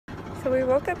So we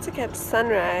woke up to catch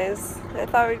sunrise. I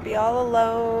thought we'd be all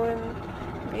alone,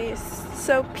 be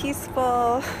so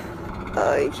peaceful.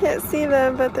 Oh, you can't see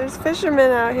them, but there's fishermen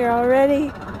out here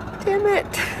already. Damn it.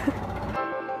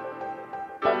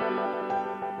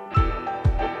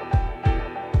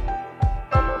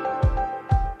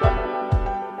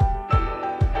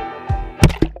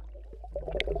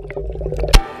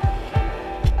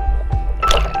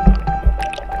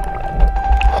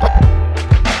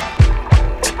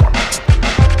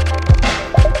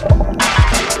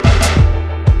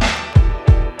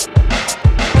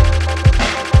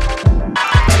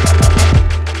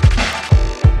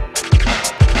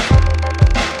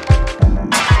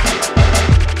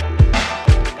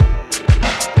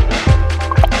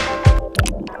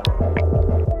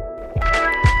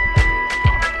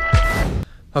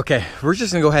 Okay, we're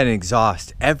just gonna go ahead and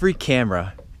exhaust every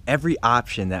camera, every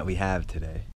option that we have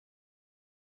today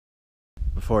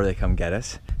before they come get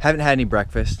us. Haven't had any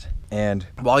breakfast, and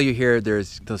while you're here,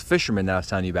 there's those fishermen that I was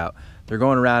telling you about. They're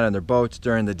going around on their boats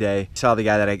during the day. Saw the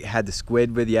guy that I had the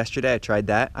squid with yesterday. I tried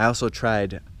that. I also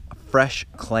tried a fresh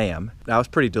clam. That was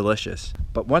pretty delicious.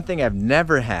 But one thing I've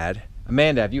never had,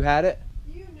 Amanda, have you had it?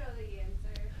 You know the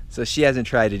answer. So she hasn't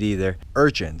tried it either.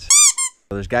 Urchins.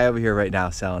 So there's a guy over here right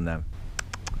now selling them.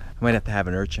 I might have to have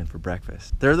an urchin for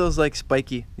breakfast. They're those like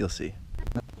spiky, you'll see.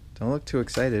 Don't look too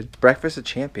excited. Breakfast of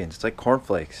champions, it's like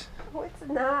cornflakes. Oh, it's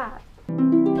not.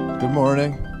 Good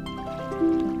morning.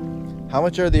 How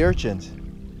much are the urchins?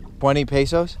 20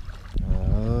 pesos?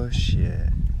 Oh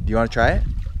shit. Do you want to try it?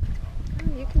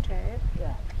 Oh, you can try it.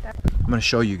 Yeah. I'm gonna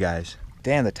show you guys.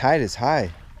 Damn, the tide is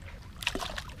high.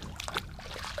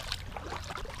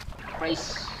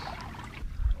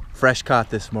 Fresh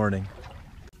caught this morning.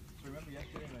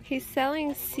 He's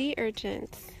selling sea urchins.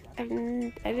 I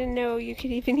didn't know you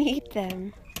could even eat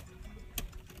them.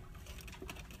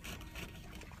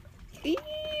 Ew.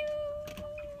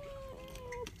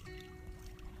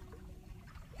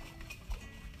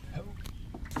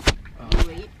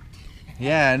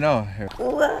 Yeah, I know. Here.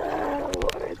 Whoa,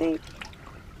 are they?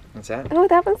 What's that? Oh,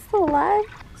 that one's still alive.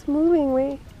 It's moving,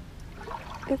 wait.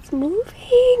 It's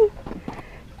moving.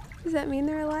 Does that mean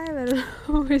they're alive? I don't know.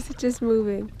 Or is it just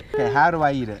moving? Okay, how do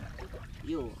I eat it?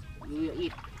 You will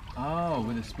eat. Oh,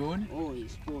 with a spoon? Oh, a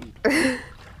spoon.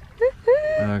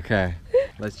 Okay,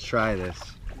 let's try this.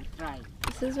 Try.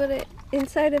 This is what it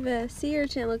inside of a sea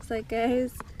urchin looks like,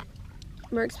 guys.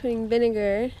 Mark's putting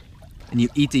vinegar. And you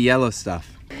eat the yellow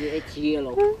stuff. It's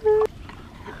yellow.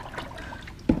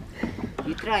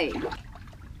 You try it.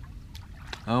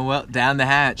 Oh well, down the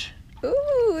hatch.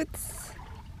 Ooh,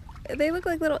 they look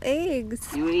like little eggs.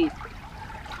 You eat.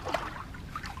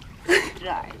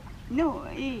 Try. No,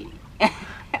 eat.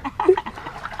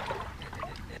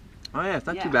 Oh yeah, it's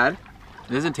not too bad.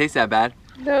 It doesn't taste that bad.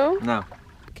 No? No.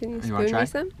 Can you wanna spoon try? me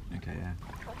some? Okay, yeah.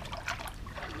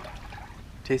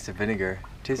 Taste the vinegar.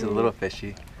 Tastes a little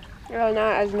fishy. Oh,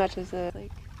 not as much as the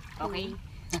like. Okay.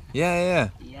 Yeah.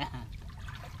 Yeah.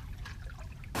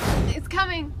 It's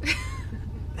coming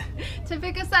to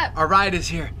pick us up. Our ride is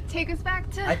here. Take us back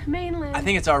to mainland. I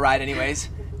think it's our ride anyways.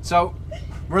 So,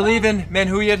 we're leaving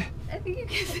Manhuyed. I think you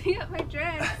can see up my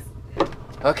dress.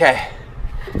 Okay.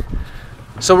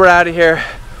 So we're out of here.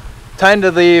 Time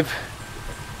to leave.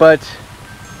 But,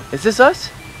 is this us?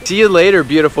 See you later,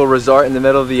 beautiful resort in the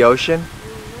middle of the ocean.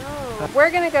 No. We're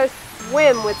gonna go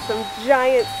swim with some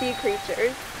giant sea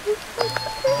creatures.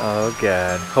 Oh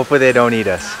god. Hopefully they don't eat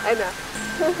us. I know.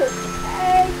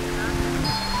 Hey.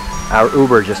 Our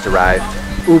Uber just arrived.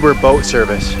 Uber boat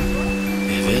service.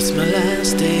 If it's my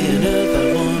last day on earth,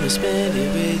 I wanna spend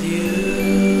it with you.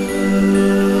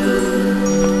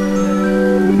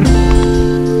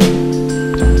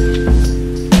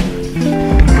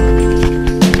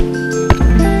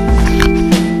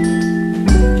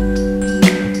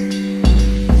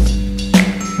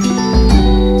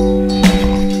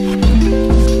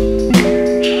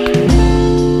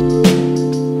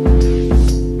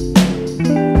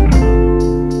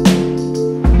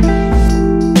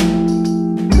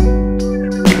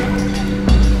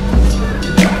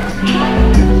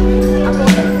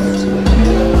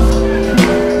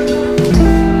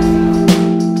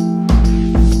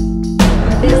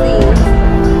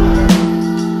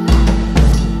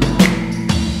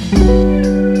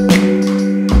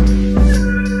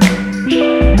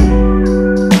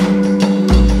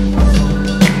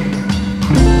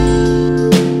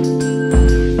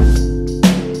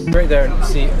 Right there,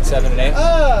 seat 7 and 8.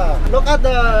 Look at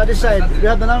this side. You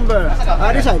have the number.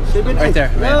 This side. 7, Right 8. there,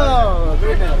 man. No,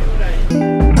 great now.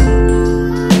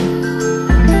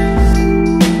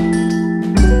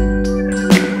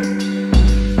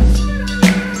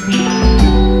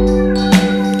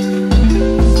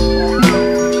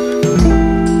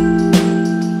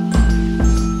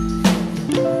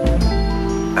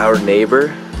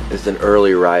 neighbor is an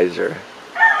early riser.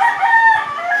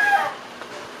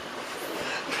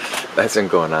 That's been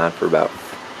going on for about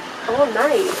all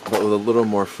night. but with a little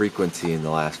more frequency in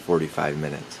the last 45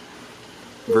 minutes.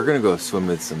 We're gonna go swim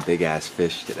with some big ass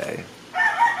fish today.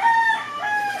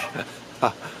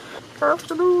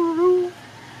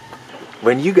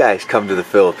 When you guys come to the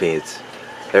Philippines,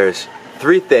 there's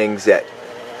three things that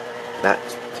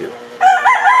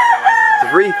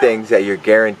you're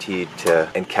guaranteed to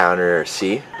encounter or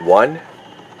see. One,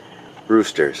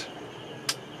 roosters.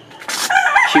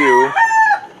 There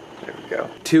we go.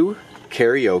 Two,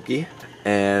 karaoke.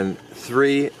 And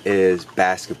three is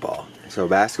basketball. So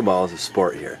basketball is a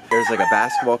sport here. There's like a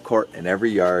basketball court in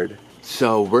every yard.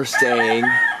 So we're staying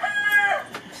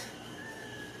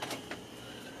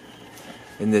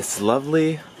in this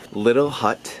lovely little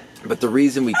hut. But the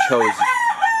reason we chose...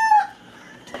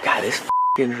 God, this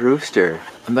f***ing rooster.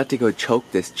 I'm about to go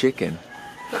choke this chicken.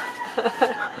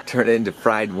 Turn it into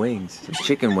fried wings, some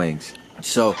chicken wings.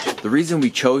 So the reason we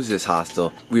chose this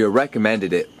hostel, we were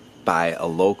recommended it by a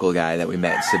local guy that we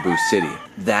met in Cebu City.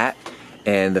 That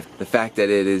and the fact that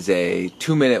it is a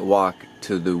 2-minute walk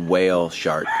to the whale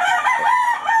shark.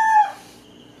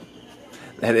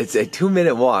 That it's a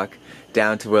 2-minute walk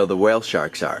down to where the whale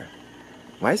sharks are.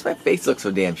 Why does my face look so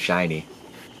damn shiny?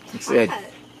 Looks like I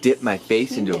dipped my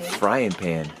face into a frying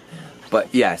pan.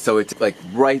 But yeah, so it's like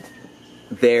right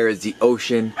there is the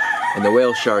ocean and the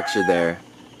whale sharks are there.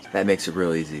 That makes it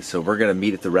real easy. So we're gonna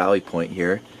meet at the rally point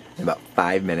here in about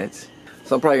 5 minutes.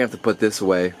 So I'm probably gonna have to put this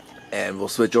away and we'll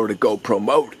switch over to GoPro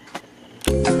mode.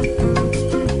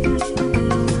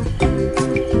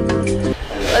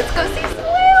 Let's go see some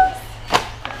whales.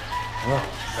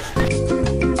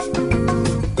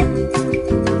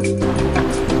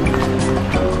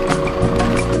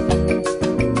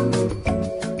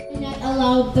 Not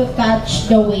allowed to catch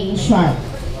the whale shark.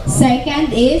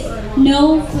 Second is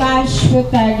no flash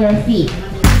photography.